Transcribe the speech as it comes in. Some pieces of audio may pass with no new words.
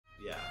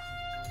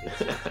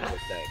It's a cool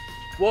thing.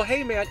 Well,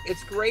 hey man,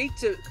 it's great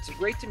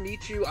to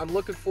meet you. I'm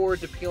looking forward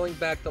to peeling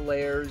back the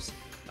layers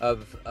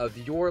of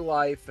your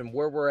life and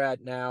where we're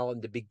at now.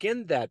 And to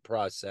begin that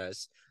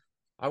process,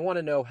 I want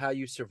to know how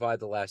you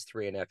survived the last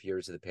 3.5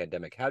 years of the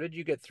pandemic. How did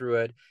you get through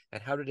it,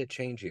 and how did it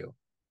change you?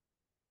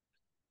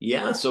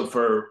 Yeah, so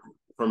for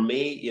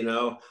me,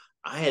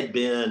 I had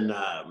been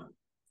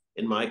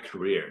in my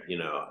career,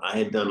 I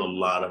had done a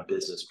lot of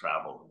business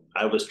travel.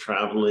 I was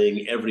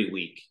traveling every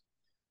week,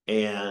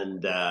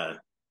 and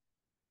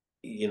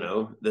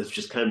this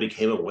just kind of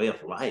became a way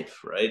of life,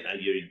 right?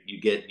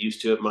 You get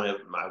used to it. My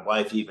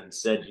wife even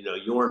said,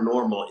 your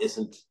normal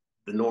isn't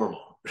the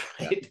normal,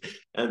 Yeah. right?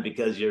 And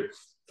because you're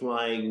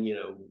flying,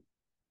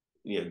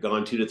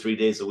 gone 2 to 3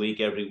 days a week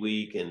every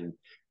week, and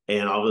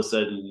all of a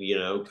sudden,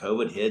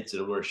 COVID hits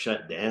and we're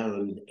shut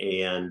down,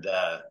 and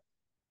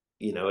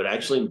it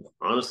actually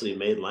honestly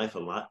made life a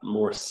lot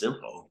more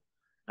simple.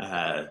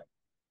 Uh,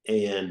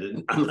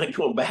 and I'm not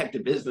going back to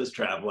business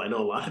travel. I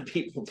know a lot of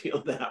people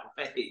feel that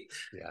way.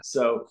 Yeah.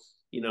 So,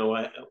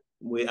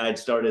 I'd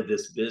started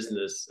this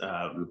business,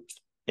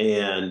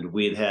 and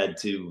we'd had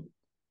to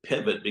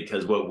pivot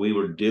because what we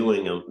were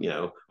doing,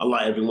 a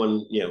lot,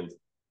 everyone,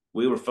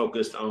 we were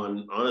focused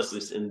on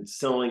honestly in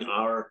selling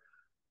our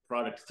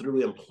product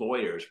through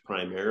employers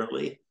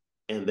primarily,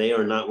 and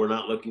we're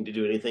not looking to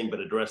do anything but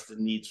address the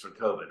needs for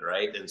COVID,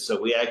 right? And so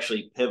we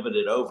actually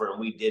pivoted over and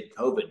we did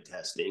COVID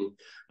testing.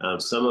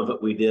 Some of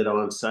it we did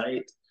on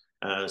site.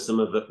 Some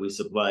of it we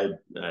supplied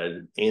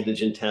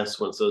antigen tests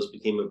once those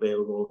became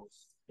available,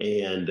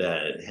 and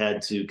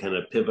had to kind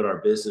of pivot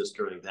our business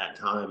during that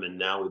time. And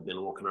now we've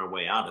been working our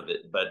way out of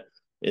it.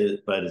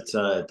 It's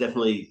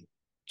definitely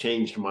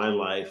changed my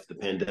life. The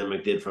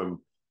pandemic did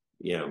from,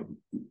 you know,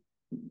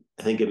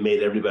 I think it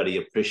made everybody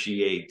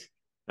appreciate,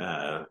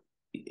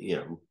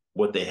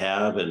 what they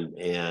have,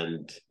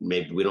 and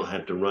maybe we don't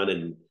have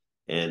to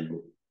and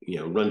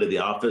run to the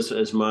office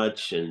as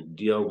much and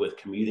deal with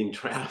commuting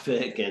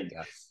traffic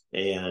Yeah.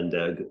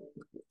 and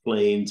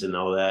planes and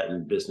all that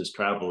and business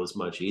travel as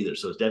much either.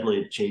 So it's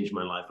definitely changed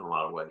my life in a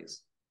lot of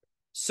ways.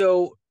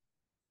 So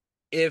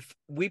if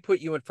we put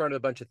you in front of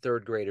a bunch of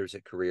third graders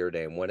at career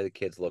day and one of the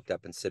kids looked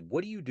up and said,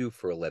 "What do you do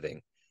for a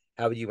living?"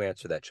 How would you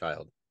answer that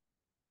child?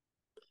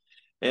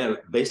 And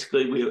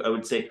basically, I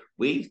would say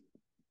we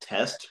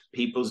test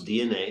people's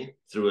DNA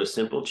through a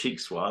simple cheek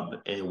swab,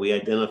 and we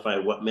identify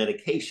what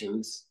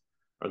medications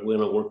are going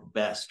to work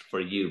best for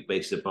you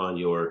based upon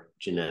your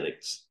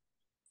genetics,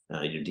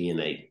 your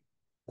DNA.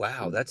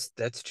 Wow, that's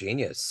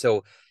genius.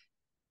 So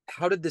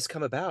how did this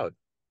come about?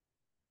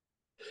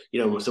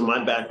 So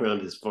my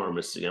background is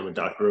pharmacy. I'm a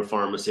doctor of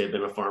pharmacy. I've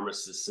been a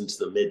pharmacist since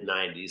the mid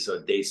 90s, so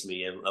it dates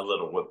me a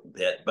little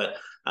bit. But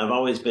I've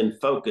always been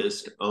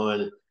focused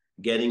on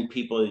getting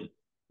people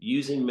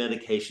using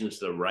medications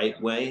the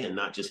right way and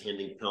not just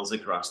handing pills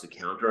across the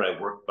counter. I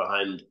worked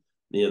behind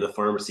the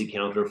pharmacy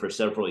counter for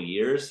several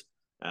years.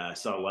 I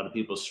saw a lot of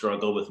people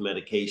struggle with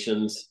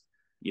medications.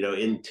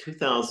 In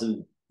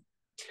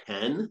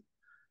 2010,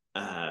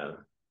 uh,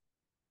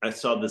 I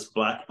saw this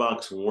black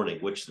box warning,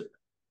 which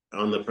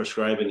on the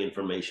prescribing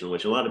information,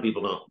 which a lot of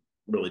people don't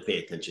really pay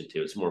attention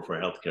to. It's more for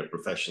healthcare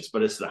professionals,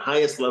 but it's the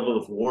highest level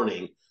of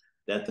warning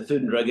that the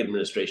Food and Drug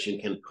Administration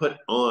can put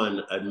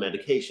on a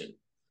medication.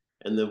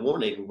 And the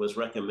warning was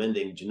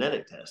recommending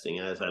genetic testing.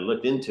 And as I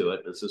looked into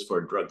it, this is for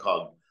a drug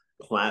called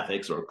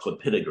Plavix or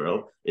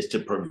clopidogrel, is to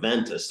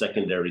prevent a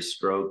secondary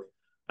stroke,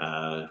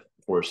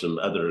 for some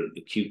other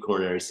acute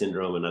coronary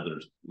syndrome and other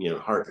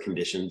heart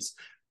conditions.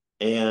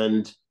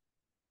 And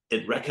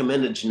it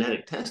recommended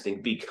genetic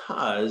testing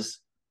because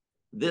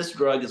this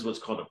drug is what's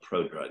called a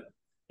prodrug.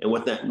 And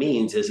what that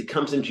means is it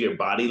comes into your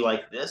body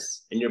like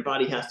this, and your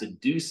body has to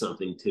do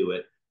something to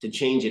it to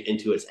change it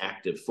into its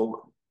active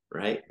form,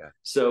 right? Yeah.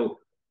 So,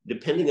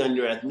 depending on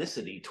your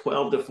ethnicity,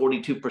 12 to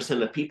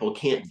 42% of people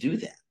can't do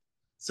that.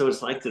 So,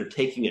 it's like they're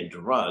taking a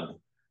drug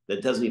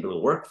that doesn't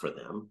even work for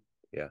them,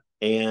 Yeah.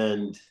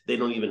 and they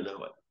don't even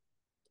know it.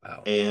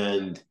 Wow.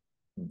 And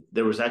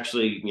there was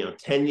actually,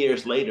 10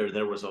 years later,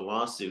 there was a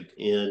lawsuit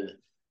in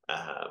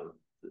uh,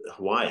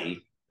 Hawaii.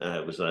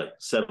 It was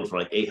settled for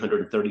like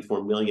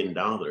 $834 million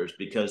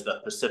because the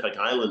Pacific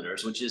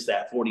Islanders, which is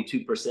that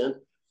 42%,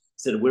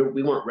 said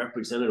we weren't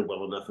represented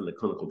well enough in the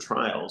clinical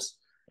trials.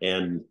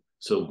 And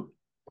so,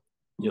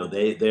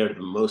 they're the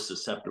most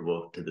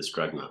susceptible to this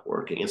drug not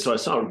working. And so I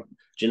saw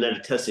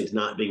genetic testing is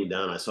not being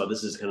done. I saw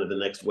this is kind of the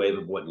next wave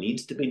of what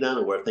needs to be done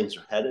and where things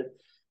are headed.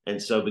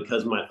 And so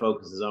because my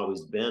focus has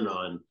always been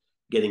on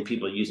getting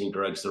people using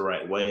drugs the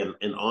right way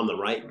and on the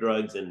right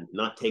drugs and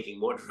not taking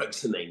more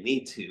drugs than they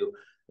need to,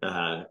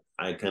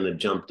 I kind of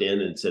jumped in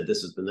and said,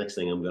 this is the next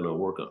thing I'm going to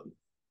work on.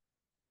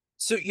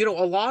 So,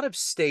 a lot of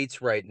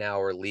states right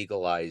now are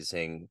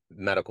legalizing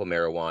medical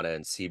marijuana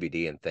and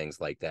CBD and things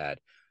like that.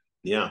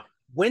 Yeah.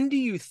 When do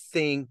you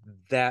think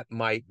that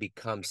might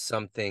become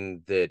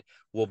something that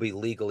will be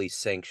legally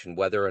sanctioned,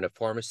 whether in a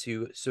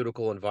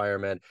pharmaceutical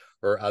environment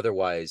or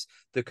otherwise,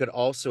 that could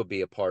also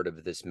be a part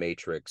of this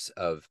matrix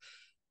of,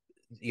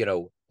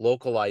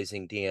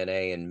 localizing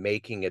DNA and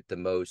making it the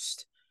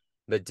most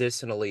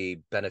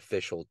medicinally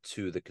beneficial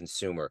to the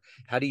consumer.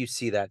 How do you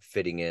see that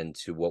fitting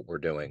into what we're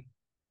doing?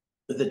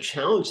 The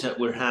challenge that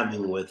we're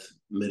having with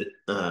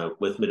medicinal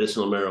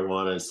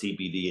marijuana and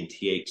CBD and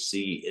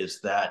THC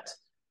is that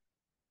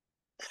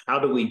how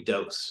do we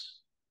dose?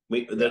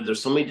 Yeah,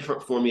 There's so many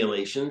different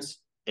formulations,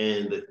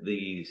 and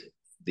the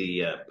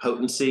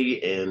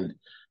potency and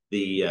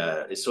the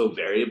is so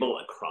variable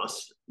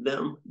across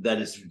them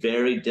that it's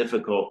very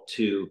difficult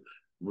to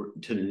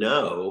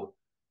know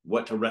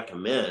what to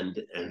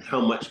recommend and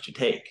how much to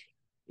take.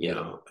 You yeah,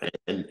 know,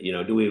 and you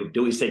know, do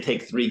we say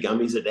take 3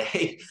 gummies a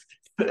day?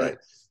 right.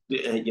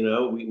 You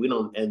know, we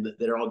don't, and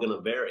they're all going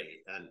to vary,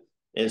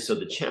 and so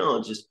the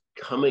challenge is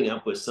coming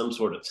up with some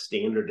sort of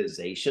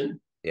standardization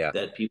Yeah,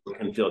 that people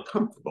can feel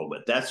comfortable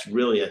with. That's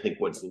really, I think,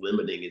 what's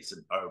limiting it's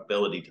our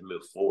ability to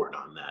move forward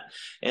on that.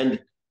 And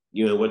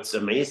you know, what's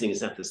amazing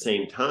is at the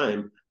same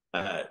time,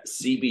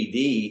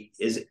 CBD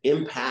is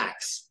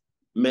impacts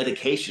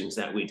medications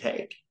that we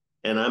take.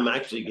 And I'm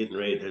actually getting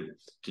ready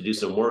to do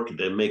some work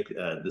to make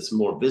this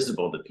more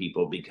visible to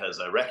people because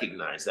I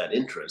recognize that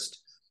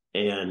interest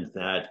and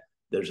that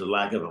there's a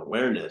lack of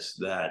awareness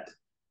that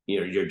you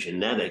know your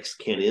genetics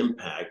can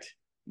impact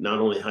not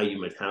only how you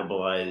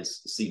metabolize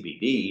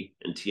CBD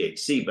and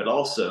THC, but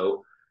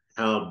also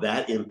how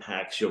that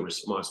impacts your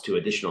response to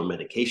additional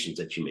medications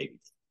that you may be.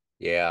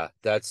 yeah,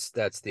 that's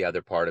the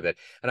other part of it.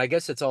 And I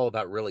guess it's all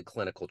about really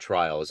clinical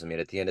trials. I mean,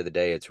 at the end of the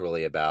day, it's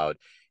really about,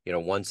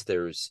 once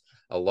there's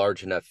a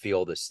large enough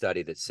field of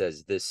study that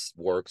says this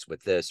works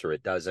with this or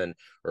it doesn't,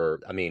 or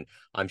I mean,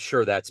 I'm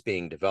sure that's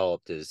being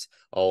developed as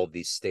all of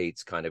these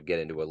states kind of get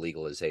into a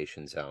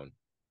legalization zone.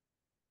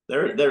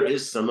 There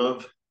is some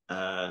of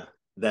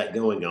that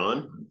going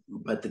on,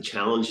 but the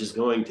challenge is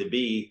going to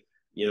be,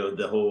 you know,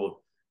 the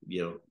whole,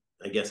 you know,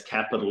 I guess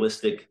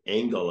capitalistic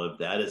angle of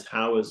that is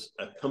how is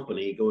a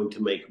company going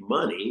to make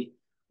money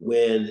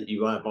when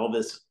you have all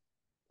this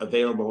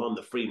available on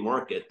the free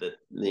market that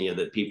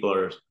that people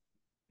are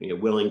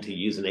willing to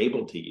use and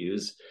able to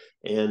use,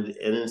 and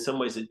in some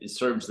ways it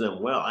serves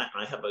them well.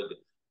 I have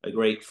a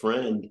great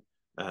friend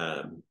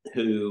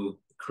who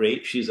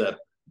create. She's a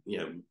you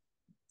know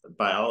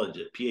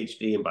biology,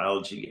 PhD in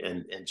biology,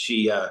 and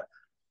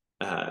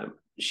uh,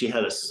 she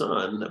had a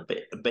son,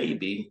 a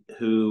baby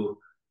who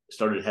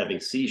started having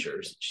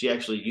seizures. She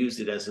actually used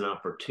it as an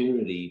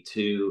opportunity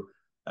to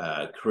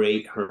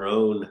create her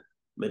own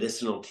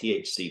medicinal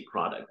THC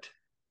product,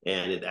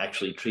 and it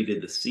actually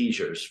treated the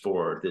seizures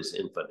for this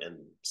infant and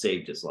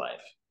saved his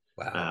life.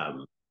 Wow.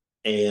 Um,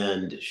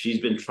 and she's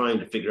been trying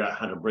to figure out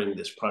how to bring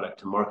this product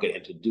to market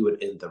and to do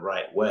it in the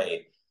right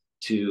way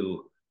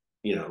to,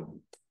 you know,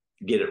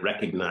 get it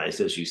recognized,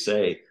 as you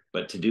say.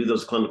 But to do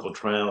those clinical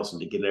trials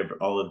and to get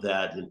all of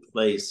that in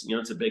place,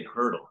 it's a big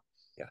hurdle.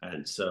 Yeah.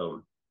 And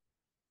so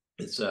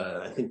it's,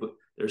 I think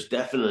there's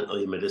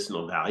definitely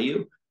medicinal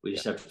value. We Yeah.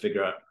 just have to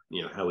figure out,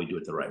 how we do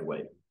it the right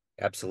way.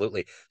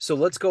 Absolutely. So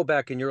let's go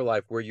back in your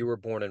life where you were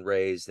born and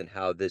raised and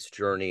how this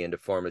journey into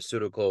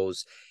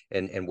pharmaceuticals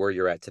and where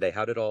you're at today.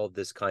 How did all of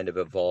this kind of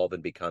evolve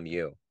and become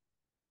you?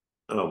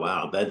 Oh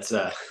wow, that's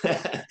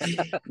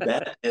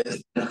that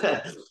is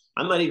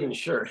I'm not even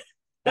sure.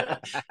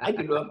 I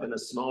grew up in a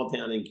small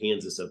town in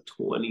Kansas of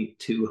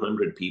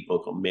 2,200 people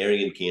called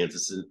Marion,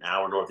 Kansas, an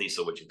hour northeast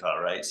of Wichita,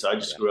 right? So I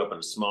just Yeah. grew up in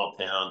a small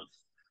town,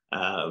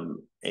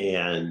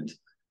 and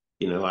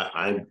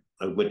I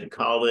went to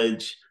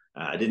college.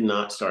 I did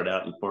not start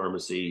out in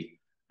pharmacy,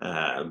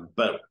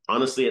 but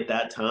honestly, at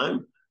that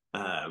time,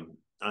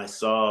 I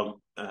saw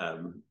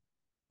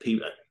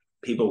people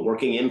people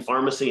working in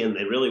pharmacy, and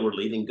they really were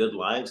leading good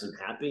lives and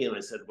happy. And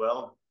I said,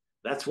 well,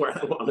 that's where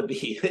I want to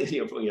be.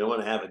 I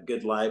want to have a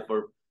good life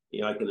where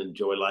I can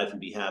enjoy life and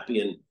be happy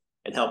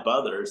and help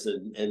others.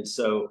 And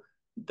so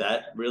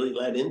that really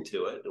led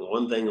into it. And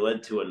one thing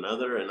led to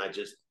another, and I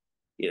just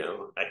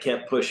I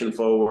kept pushing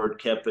forward,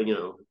 kept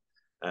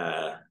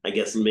I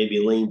guess maybe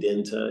leaned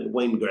into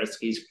Wayne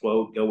Gretzky's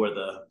quote, "Go where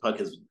the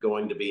puck is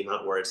going to be,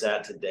 not where it's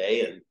at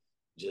today," and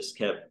just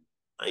kept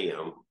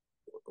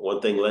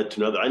one thing led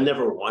to another. I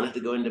never wanted to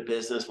go into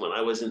business. When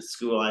I was in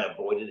school, I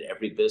avoided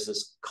every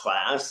business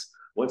class.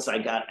 Once I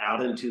got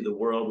out into the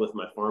world with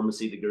my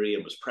pharmacy degree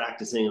and was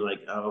practicing, like,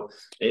 oh,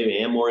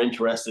 maybe I'm more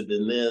interested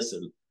in this.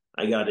 And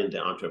I got into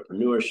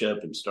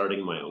entrepreneurship and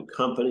starting my own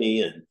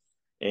company.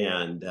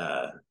 And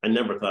I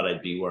never thought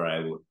I'd be where I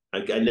would.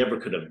 I never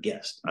could have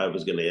guessed I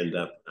was going to end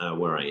up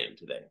where I am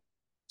today.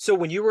 So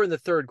when you were in the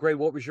third grade,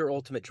 what was your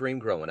ultimate dream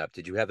growing up?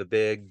 Did you have a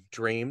big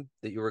dream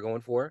that you were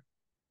going for?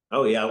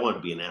 Oh yeah, I want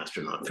to be an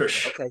astronaut for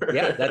sure. Okay.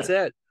 Yeah, that's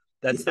it.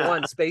 That's the Yeah,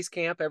 one. Space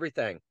camp,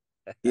 everything.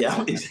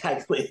 yeah,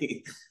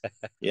 exactly.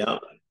 Yeah.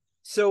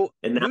 So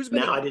And now, who's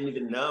been now I didn't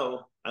even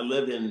know. I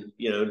lived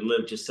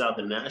just south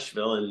of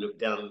Nashville, and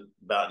down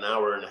about an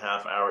hour and a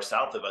half hour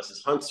south of us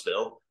is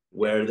Huntsville,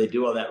 yeah, where they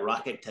do all that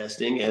rocket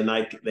testing, and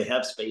they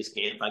have space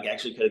camp. I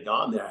actually could have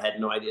gone there. I had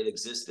no idea it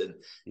existed.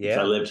 If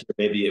I yeah, lived here,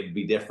 maybe it would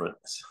be different.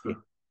 yeah,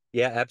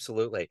 yeah,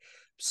 absolutely.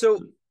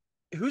 So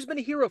who's been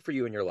a hero for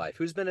you in your life?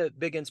 Who's been a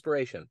big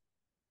inspiration?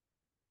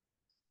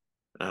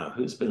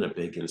 Who's been a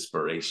big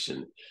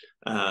inspiration?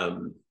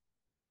 Um,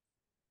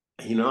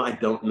 I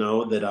don't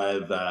know that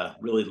I've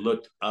really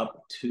looked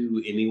up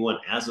to anyone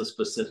as a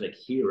specific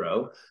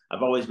hero.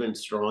 I've always been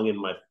strong in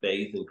my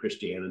faith in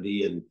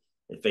Christianity and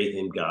faith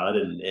in God,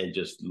 and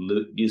just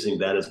using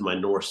that as my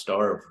north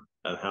star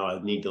of how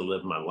I need to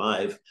live my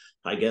life.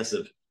 I guess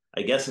if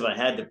if I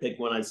had to pick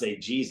one, I'd say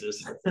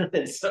Jesus.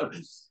 And so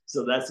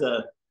that's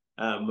a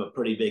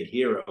pretty big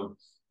hero.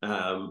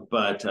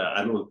 But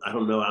I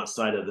don't know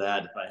outside of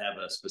that if I have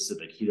a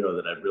specific hero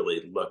that I've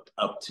really looked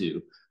up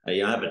to. I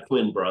have a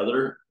twin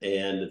brother,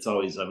 and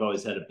I've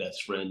always had a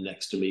best friend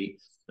next to me,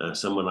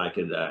 someone I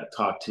could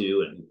talk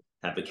to and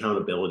have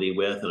accountability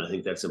with, and I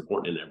think that's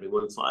important in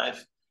everyone's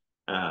life.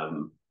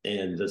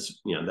 And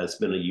that's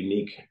been a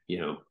unique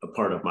a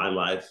part of my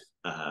life.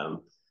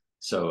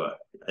 So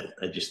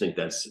I just think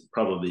that's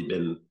probably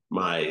been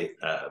my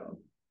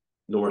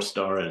north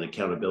star and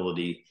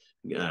accountability.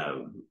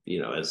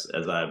 As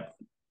I've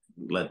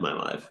led my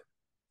life.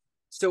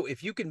 So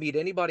if you could meet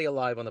anybody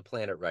alive on the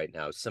planet right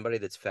now, somebody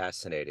that's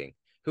fascinating,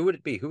 who would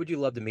it be? Who would you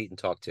love to meet and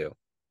talk to?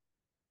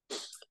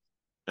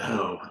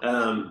 Oh,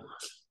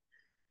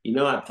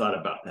 I've thought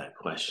about that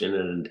question,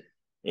 and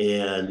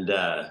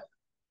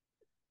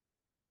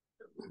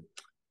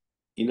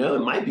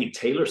it might be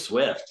Taylor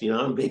Swift. I'm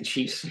a big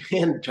Chiefs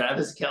fan.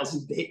 Travis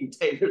Kelsey's dating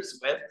Taylor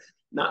Swift.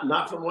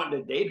 Not from wanting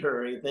to date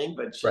her or anything,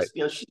 but Right.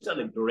 she's done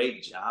a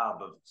great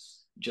job of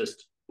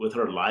just with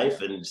her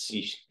life, and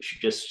she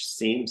just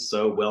seems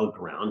so well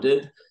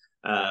grounded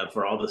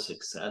for all the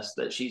success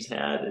that she's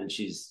had, and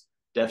she's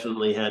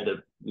definitely had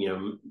to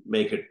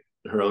make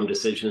her own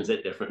decisions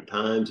at different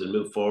times and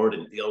move forward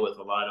and deal with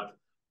a lot of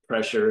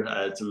pressure.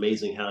 It's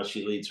amazing how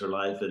she leads her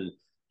life and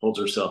holds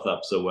herself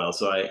up so well.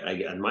 So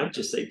I might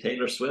just say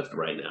Taylor Swift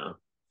right now.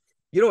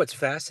 You know what's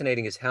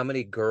fascinating is how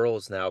many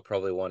girls now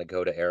probably want to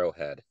go to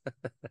Arrowhead.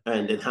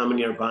 And how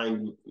many are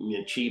buying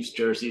Chiefs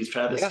jerseys,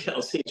 Travis Yeah,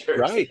 Kelsey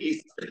right.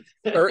 jerseys?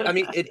 Or I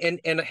mean,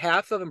 and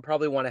half of them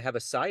probably want to have a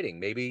sighting.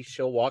 Maybe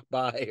she'll walk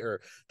by,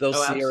 or they'll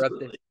Oh, see her up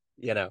there.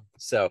 absolutely.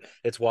 So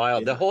it's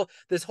wild. Yeah.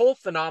 This whole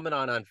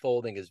phenomenon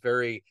unfolding is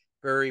very,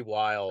 very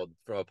wild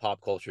from a pop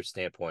culture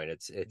standpoint.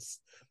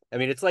 I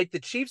mean, it's like the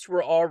Chiefs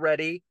were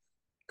already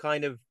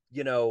kind of,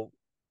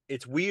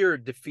 it's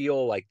weird to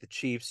feel like the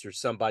Chiefs are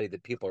somebody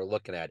that people are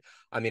looking at.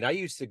 I mean, I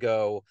used to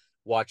go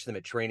watch them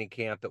at training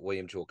camp at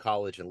William Jewell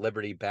College and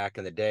Liberty back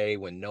in the day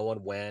when no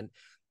one went.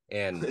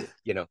 And,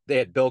 they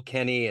had Bill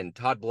Kenny and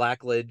Todd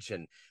Blackledge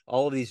and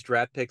all of these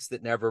draft picks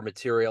that never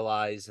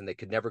materialize and they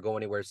could never go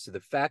anywhere. So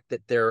the fact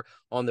that they're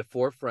on the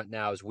forefront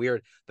now is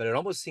weird, but it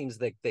almost seems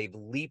like they've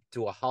leaped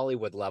to a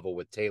Hollywood level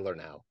with Taylor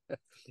now. Oh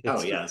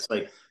It's, yeah, it's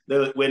like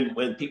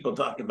when people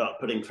talk about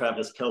putting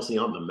Travis Kelsey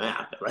on the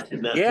map, right?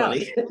 Isn't that yeah,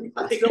 funny? it's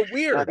Like, so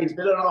weird. he's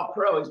been an All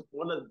Pro. He's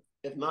one of,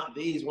 if not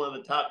the, he's one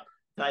of the top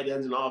tight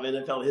ends in all of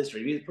NFL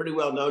history. He's pretty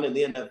well known in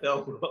the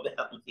NFL world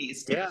at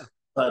least. Yeah.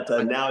 But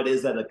I, now it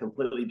is at a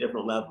completely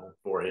different level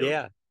for him.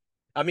 yeah.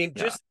 I mean,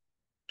 Yeah.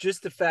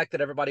 just the fact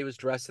that everybody was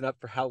dressing up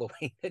for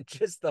Halloween and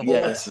just the whole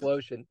Yes.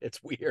 explosion.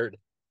 It's weird.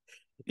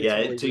 It's Yeah.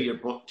 really To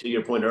weird.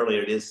 your point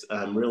earlier, it is.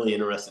 I'm really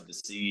interested to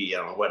see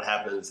what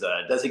happens.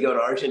 Does he go to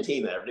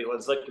Argentina?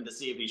 Everyone's looking to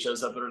see if he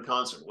shows up at a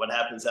concert. What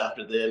happens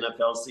after the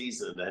NFL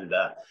season? And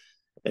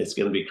it's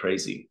going to be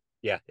crazy.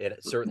 Yeah,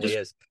 it certainly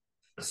Just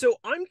is. So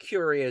I'm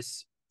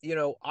curious,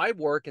 I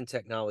work in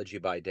technology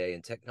by day,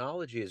 and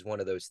technology is one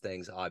of those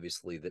things,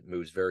 obviously, that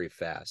moves very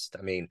fast.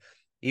 I mean,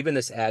 even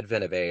this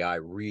advent of AI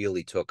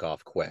really took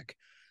off quick,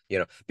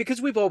 because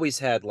we've always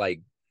had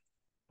like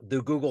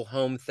the Google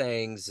Home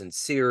things and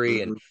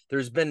Siri, and mhm.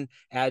 there's been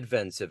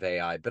advents of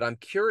AI, but I'm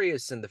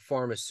curious in the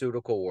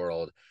pharmaceutical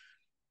world,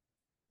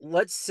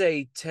 let's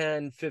say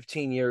 10,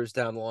 15 years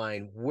down the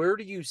line, where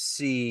do you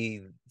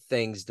see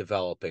things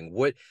developing?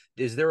 What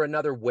is there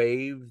another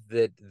wave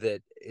that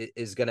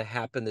is going to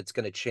happen that's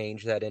going to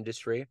change that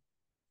industry?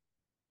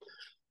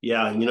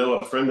 Yeah,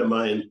 a friend of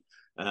mine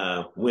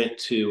went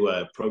to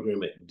a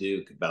program at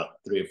Duke about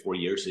 3 or 4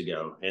 years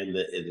ago, and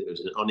it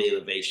was on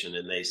innovation,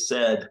 and they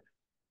said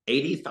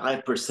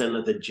 85%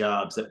 of the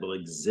jobs that will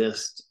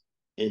exist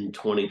in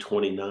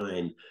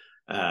 2029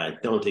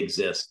 don't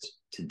exist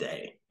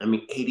today. I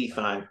mean, Wow.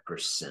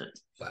 85%.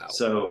 Wow.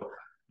 So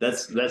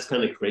that's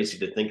kind of crazy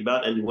to think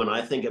about. And when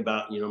I think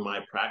about my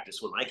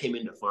practice, when I came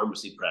into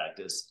pharmacy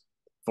practice,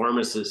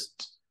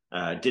 pharmacists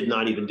did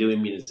not even do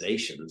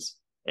immunizations.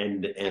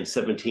 And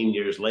 17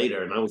 years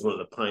later, and I was one of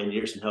the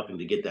pioneers in helping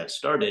to get that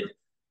started.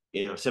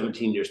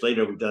 17 years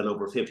later, we've done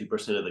over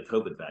 50% of the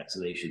COVID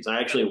vaccinations. I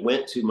actually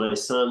went to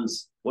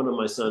one of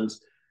my son's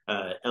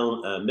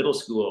middle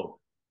school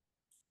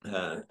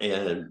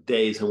and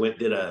days, and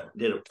did a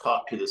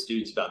talk to the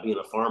students about being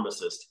a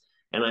pharmacist.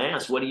 And I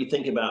asked, "What do you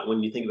think about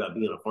when you think about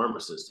being a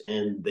pharmacist?"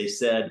 And they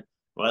said,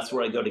 "Well, that's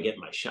where I go to get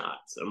my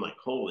shots." I'm like,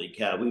 "Holy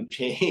cow, we've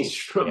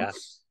changed from Yeah.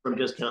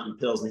 just counting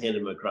pills and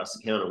handing them across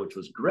the counter," which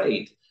was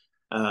great.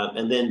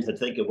 And then to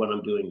think of what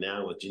I'm doing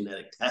now with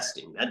genetic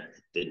testing, that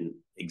didn't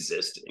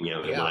exist, when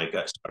Yeah. I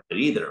got started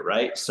either,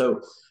 right?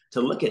 So to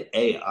look at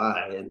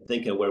AI and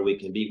think of where we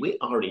can be, we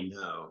already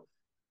know.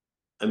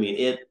 I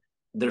mean,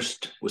 there's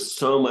was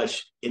so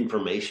much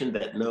information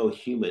that no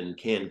human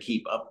can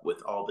keep up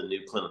with all the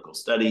new clinical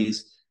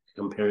studies,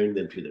 comparing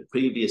them to the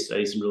previous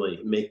studies and really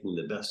making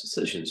the best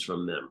decisions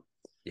from them.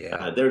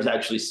 Yeah. There's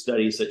actually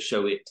studies that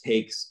show it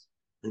takes,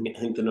 I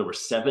think the number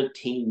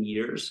 17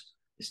 years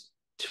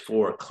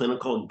for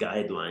clinical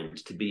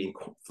guidelines to be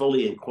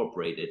fully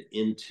incorporated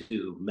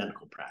into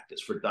medical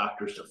practice, for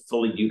doctors to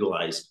fully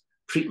utilize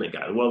treatment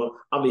guidelines. Well,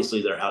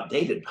 obviously they're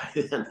outdated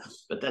by then,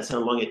 but that's how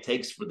long it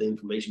takes for the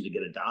information to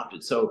get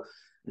adopted. So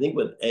I think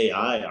with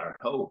AI, our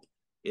hope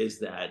is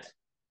that,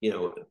 you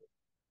know,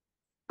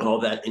 all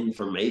that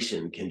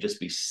information can just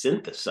be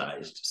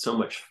synthesized so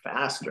much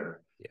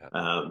faster,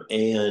 Yeah.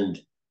 and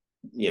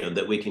you know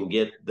that we can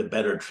get the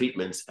better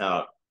treatments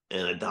out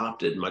and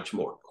adopted much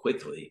more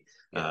quickly.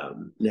 Yeah.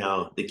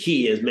 Now the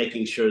key is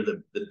making sure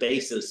that the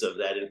basis of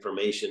that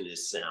information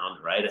is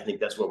sound, right? I think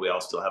that's where we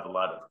all still have a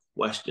lot of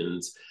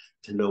questions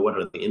to know what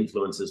are the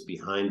influences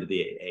behind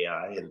the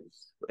AI,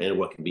 and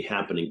what can be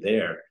happening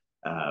there.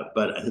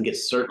 But I think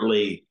it's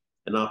certainly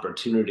an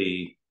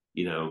opportunity.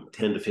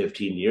 10 to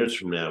 15 years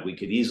from now, we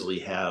could easily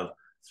have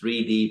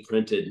 3D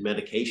printed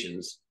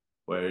medications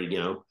where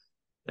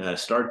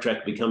Star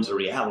Trek becomes a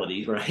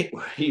reality, right?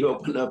 Where you Yeah.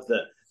 open up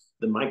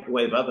the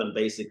microwave oven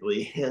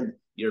basically, and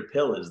your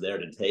pill is there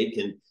to take,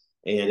 and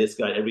it's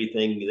got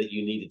everything that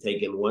you need to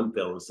take in one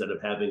pill instead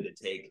of having to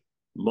take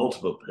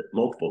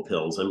multiple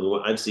pills. I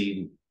mean, I've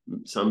seen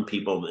some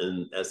people,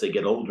 and as they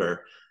get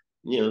older,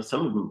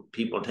 some of them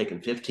people are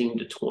taking 15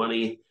 to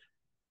 20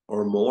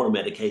 or more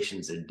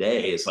medications a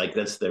day. It's like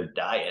that's their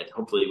diet.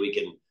 Hopefully, we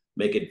can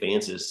make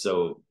advances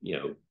so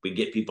we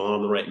get people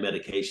on the right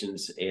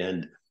medications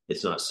and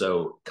it's not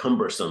so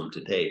cumbersome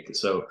to take.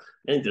 So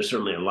I think there's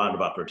certainly a lot of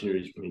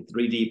opportunities between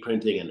 3D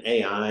printing and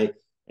AI,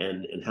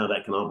 and how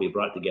that can all be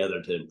brought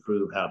together to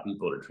improve how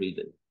people are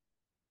treated.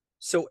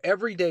 So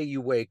every day you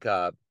wake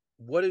up,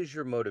 what is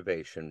your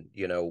motivation?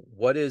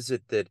 What is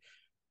it that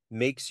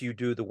makes you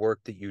do the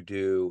work that you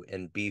do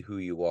and be who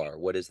you are?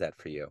 What is that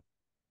for you?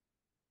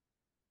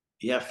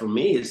 Yeah, for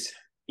me, it's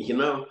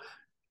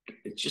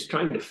just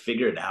trying to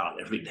figure it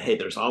out every day.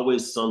 There's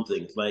always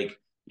something like,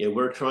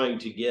 we're trying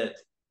to get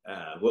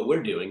what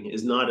we're doing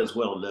is not as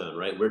well known,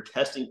 right? We're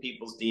testing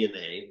people's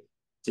DNA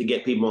to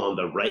get people on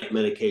the right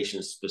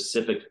medication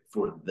specific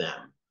for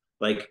them.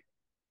 Like,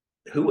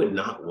 who would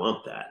not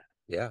want that?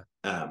 Yeah.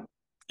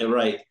 And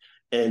right.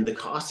 And the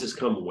cost has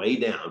come way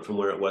down from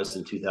where it was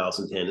in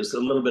 2010. It's a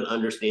little bit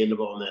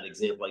understandable in that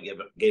example I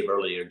gave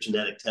earlier.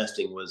 Genetic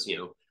testing was,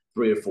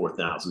 $3,000 or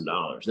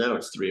 $4,000. Now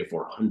it's $300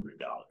 or $400,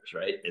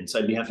 right? And so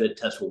you have to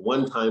test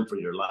one time for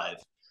your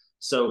life.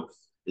 So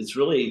it's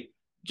really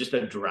just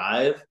a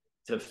drive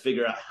to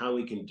figure out how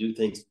we can do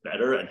things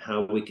better and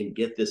how we can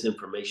get this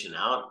information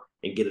out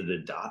and get it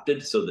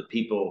adopted so that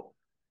people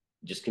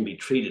just can be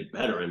treated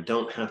better and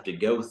don't have to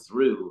go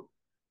through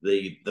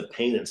the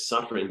pain and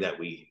suffering that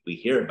we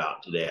hear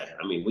about today.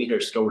 I mean, we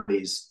hear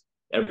stories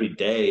every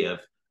day of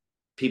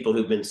people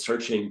who've been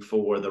searching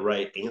for the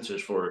right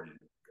answers for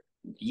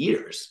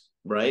years,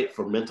 right?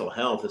 For mental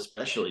health,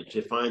 especially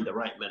to find the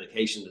right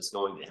medication that's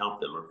going to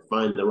help them or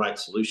find the right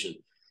solution.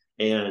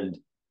 And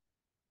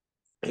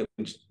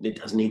it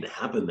doesn't need to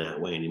happen that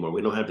way anymore.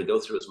 We don't have to go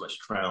through as much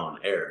trial and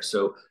error.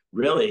 So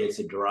really, it's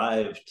a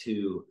drive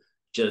to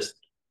just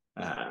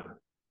find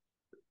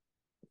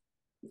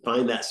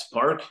that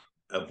spark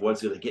of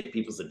what's going to get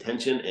people's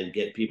attention and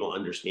get people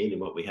understanding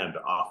what we have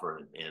to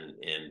offer,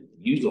 and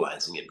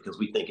utilizing it because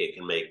we think it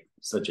can make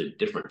such a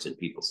difference in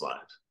people's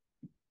lives.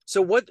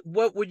 So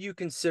what would you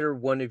consider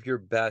one of your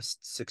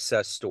best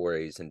success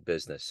stories in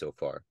business so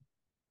far?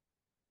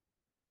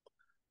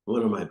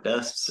 One of my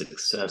best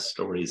success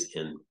stories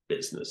in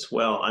business.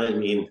 Well, I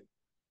mean,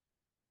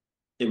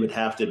 it would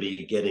have to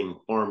be getting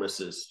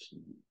pharmacists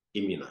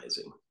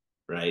immunizing,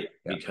 right?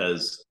 Yeah.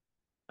 Because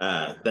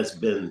that's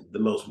been the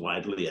most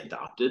widely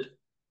adopted.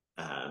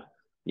 Uh,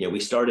 we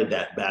started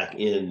that back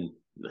in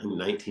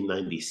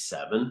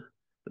 1997,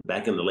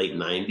 back in the late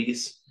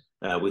 90s.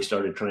 We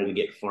started trying to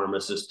get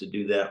pharmacists to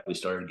do that. We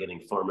started getting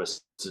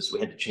pharmacists. We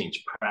had to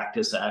change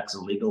practice acts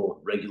and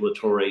legal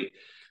regulatory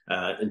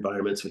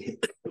environments. We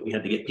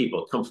had to get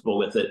people comfortable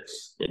with it,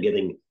 and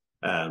getting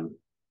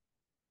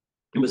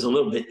it was a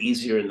little bit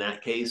easier in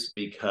that case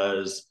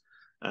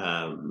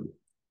um,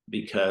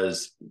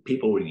 because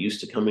people were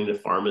used to coming to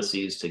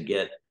pharmacies to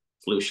get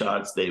flu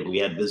shots. We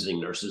had visiting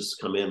nurses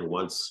come in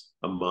once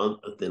a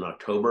month in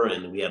October,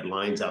 and we had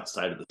lines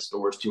outside of the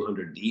stores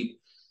 200 deep,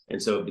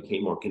 and so it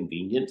became more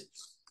convenient.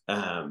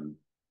 And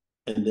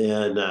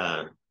then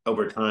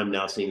over time,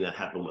 now seeing that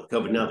happen with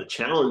COVID. Now the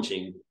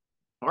challenging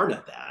part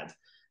of that,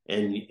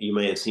 and you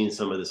may have seen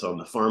some of this on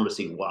the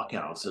pharmacy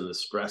walkouts and the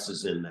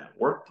stresses in that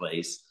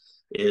workplace,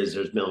 is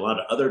there's been a lot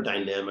of other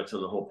dynamics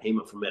on the whole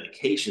payment for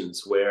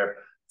medications where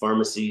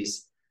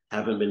pharmacies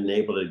haven't been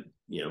able to,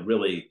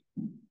 really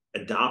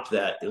adopt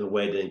that in a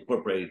way to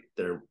incorporate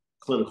their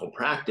clinical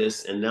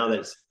practice. And now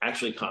that's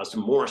actually caused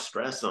more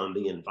stress on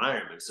the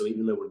environment. So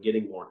even though we're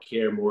getting more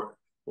care, more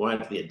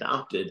widely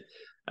adopted,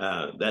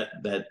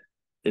 that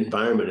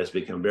environment has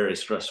become very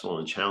stressful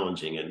and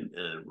challenging, and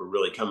we're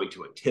really coming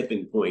to a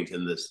tipping point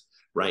in this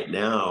right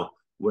now,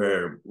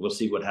 where we'll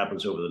see what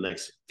happens over the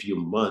next few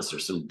months.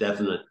 There's some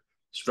definite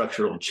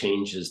structural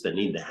changes that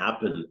need to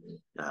happen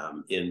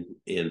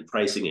in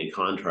pricing and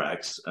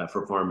contracts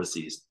for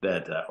pharmacies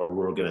that, or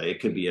we're gonna, it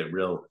could be a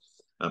real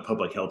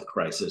public health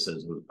crisis,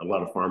 as a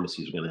lot of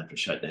pharmacies are going to have to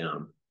shut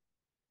down.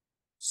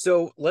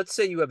 So let's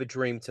say you have a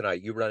dream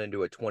tonight. You run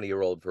into a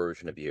 20-year-old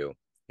version of you,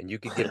 and you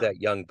could give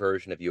that young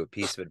version of you a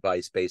piece of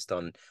advice based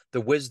on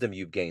the wisdom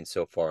you've gained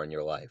so far in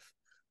your life.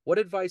 What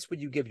advice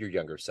would you give your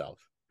younger self?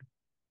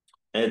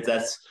 And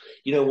that's,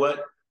 you know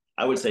what,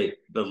 I would say,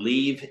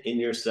 believe in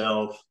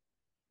yourself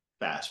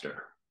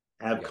faster,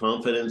 have Yeah.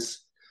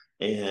 confidence,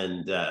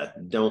 and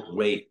don't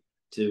wait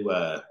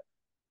to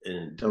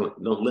and don't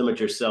limit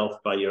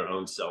yourself by your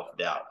own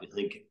self-doubt. I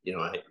think, you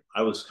know,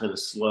 I was kind of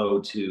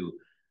slow to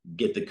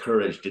get the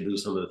courage to do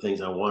some of the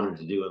things I wanted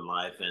to do in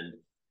life,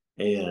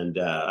 and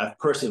I've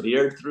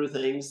persevered through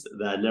things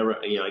that I never,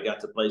 you know, I got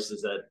to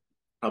places that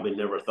probably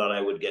never thought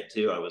I would get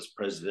to. I was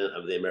president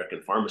of the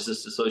American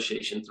Pharmacists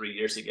Association 3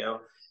 years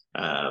ago.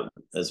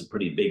 That's a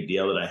pretty big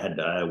deal that I had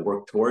to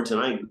work towards,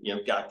 and I, you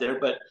know, got there.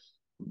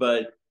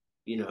 But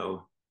you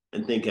know,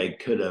 I think I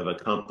could have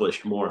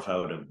accomplished more if I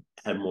would have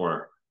had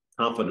more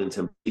confidence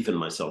and belief in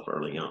myself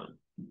early on.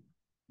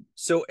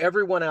 So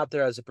everyone out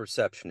there has a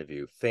perception of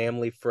you,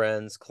 family,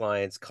 friends,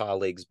 clients,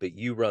 colleagues, but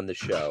you run the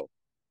show.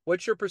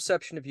 What's your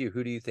perception of you?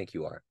 Who do you think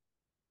you are?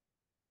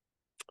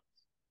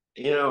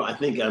 You know, I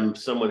think I'm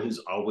someone who's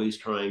always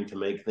trying to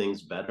make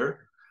things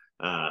better.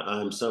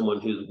 I'm someone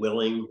who's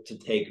willing to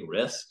take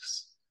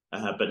risks,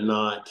 but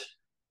not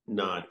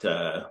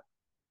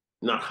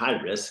not high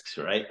risks,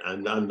 right?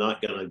 I'm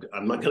not gonna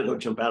go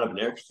jump out of an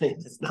airplane.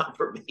 It's not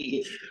for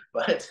me.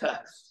 But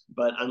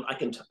I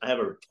have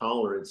a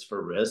tolerance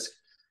for risk,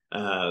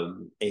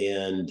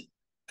 and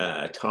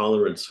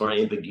tolerance for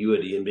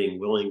ambiguity, and being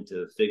willing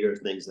to figure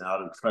things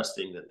out and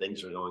trusting that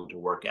things are going to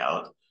work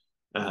out.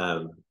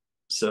 Um,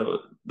 so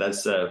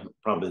that's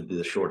probably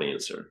the short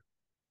answer.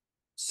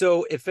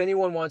 So if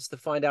anyone wants to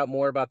find out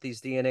more about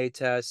these DNA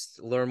tests,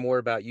 learn more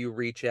about you,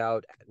 reach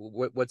out.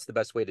 What's the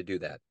best way to do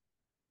that?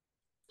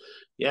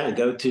 Yeah,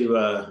 go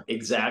to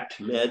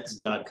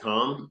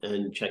exactmeds.com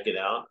and check it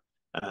out.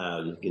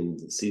 You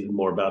can see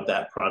more about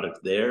that product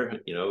there,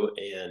 you know,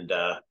 and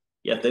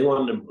yeah, if they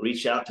wanted to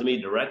reach out to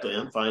me directly,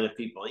 I'm fine if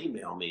people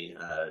email me.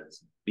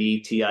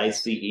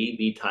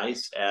 BTICE,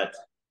 BTICE at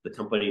the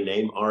company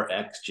name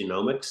RX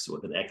Genomics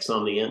with an X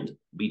on the end,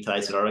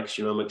 BTICE at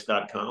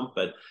rxgenomics.com.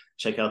 But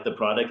check out the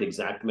product,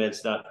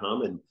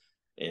 exactmeds.com,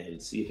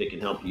 and see if it can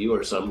help you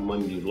or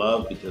someone you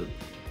love, because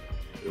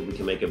we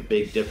can make a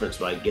big difference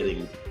by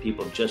getting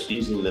people just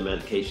using the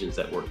medications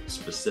that work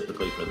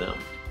specifically for them.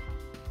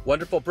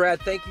 Wonderful,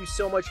 Brad. Thank you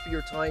so much for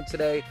your time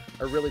today.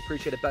 I really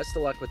appreciate it. Best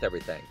of luck with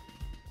everything.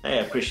 Hey,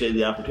 I appreciate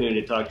the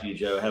opportunity to talk to you,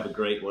 Joe. Have a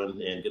great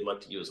one, and good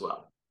luck to you as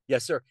well.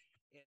 Yes, sir.